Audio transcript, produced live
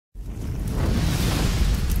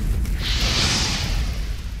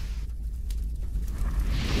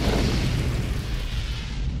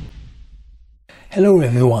Hello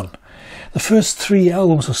everyone! The first 3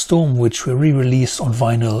 albums of STORMWITCH were re-released on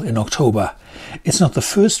vinyl in October. It's not the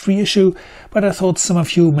first reissue, but I thought some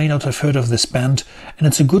of you may not have heard of this band, and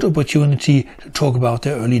it's a good opportunity to talk about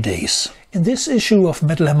their early days. In this issue of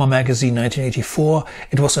Metal Hammer magazine 1984,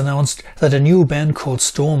 it was announced that a new band called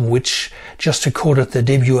STORMWITCH just recorded their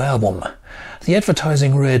debut album. The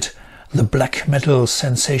advertising read, "The black metal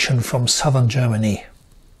sensation from southern Germany."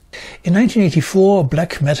 In 1984,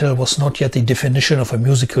 black metal was not yet the definition of a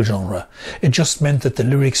musical genre. It just meant that the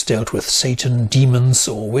lyrics dealt with Satan, demons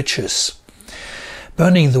or witches.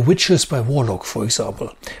 Burning the Witches by Warlock, for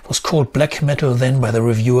example, was called black metal then by the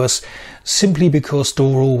reviewers simply because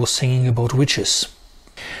Doro was singing about witches.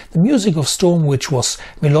 The music of STORMWITCH was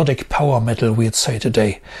melodic power metal, we'd say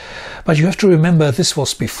today. But you have to remember this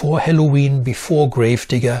was before Halloween, before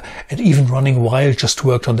Gravedigger, and even Running Wild just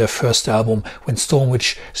worked on their first album when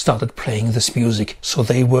STORMWITCH started playing this music, so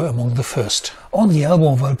they were among the first. On the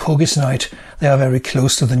album Walpurgis Night, they are very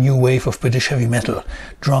close to the new wave of British heavy metal.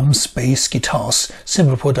 Drums, bass, guitars,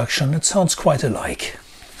 simple production, it sounds quite alike.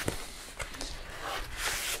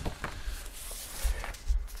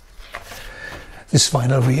 This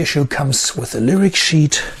vinyl reissue comes with a lyric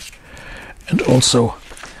sheet and also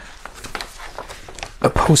a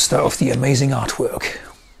poster of the amazing artwork.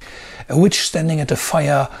 A witch standing at a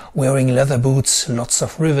fire, wearing leather boots, lots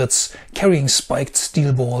of rivets, carrying spiked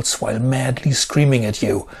steel balls while madly screaming at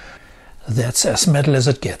you. That's as metal as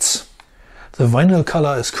it gets. The vinyl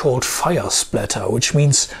color is called fire splatter, which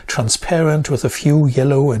means transparent with a few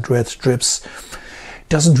yellow and red drips.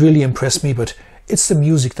 Doesn't really impress me, but it's the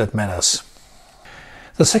music that matters.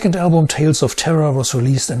 The second album, Tales of Terror, was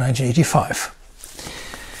released in 1985.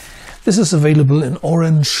 This is available in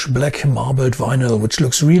orange, black marbled vinyl, which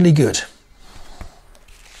looks really good.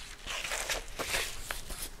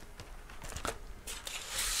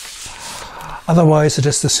 Otherwise, it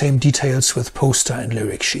has the same details with poster and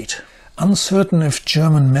lyric sheet. Uncertain if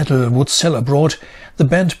German metal would sell abroad, the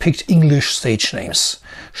band picked English stage names.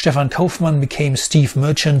 Stefan Kaufmann became Steve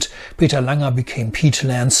Merchant, Peter Langer became Pete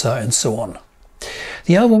Lancer, and so on.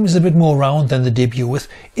 The album is a bit more round than the debut, with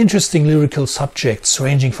interesting lyrical subjects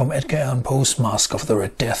ranging from Edgar Allan Poe's Mask of the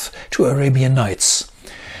Red Death to Arabian Nights.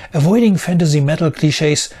 Avoiding fantasy metal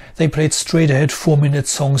cliches, they played straight-ahead 4-minute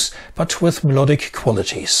songs, but with melodic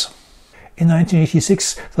qualities. In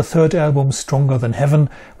 1986, the third album, Stronger Than Heaven,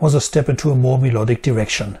 was a step into a more melodic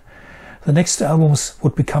direction. The next albums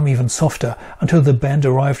would become even softer, until the band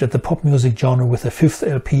arrived at the pop music genre with their 5th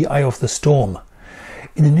LP, Eye of the Storm.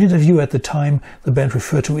 In an interview at the time, the band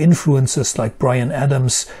referred to influences like Bryan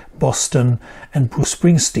Adams, Boston and Bruce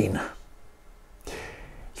Springsteen.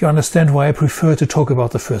 You understand why I prefer to talk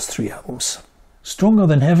about the first 3 albums. Stronger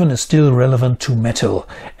Than Heaven is still relevant to metal,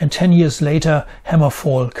 and 10 years later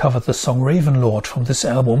Hammerfall covered the song Ravenlord from this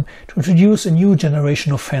album to introduce a new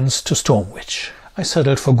generation of fans to STORMWITCH. I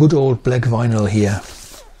settled for good old black vinyl here.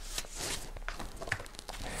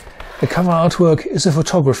 The cover artwork is a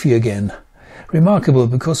photography again. Remarkable,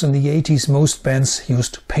 because in the 80s most bands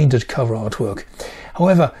used painted cover artwork.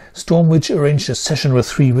 However, STORMWITCH arranged a session with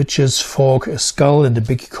 3 witches, fog, a skull and a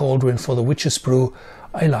big cauldron for the witches' brew.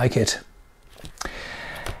 I like it.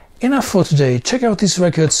 Enough for today. Check out these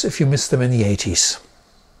records if you missed them in the 80s.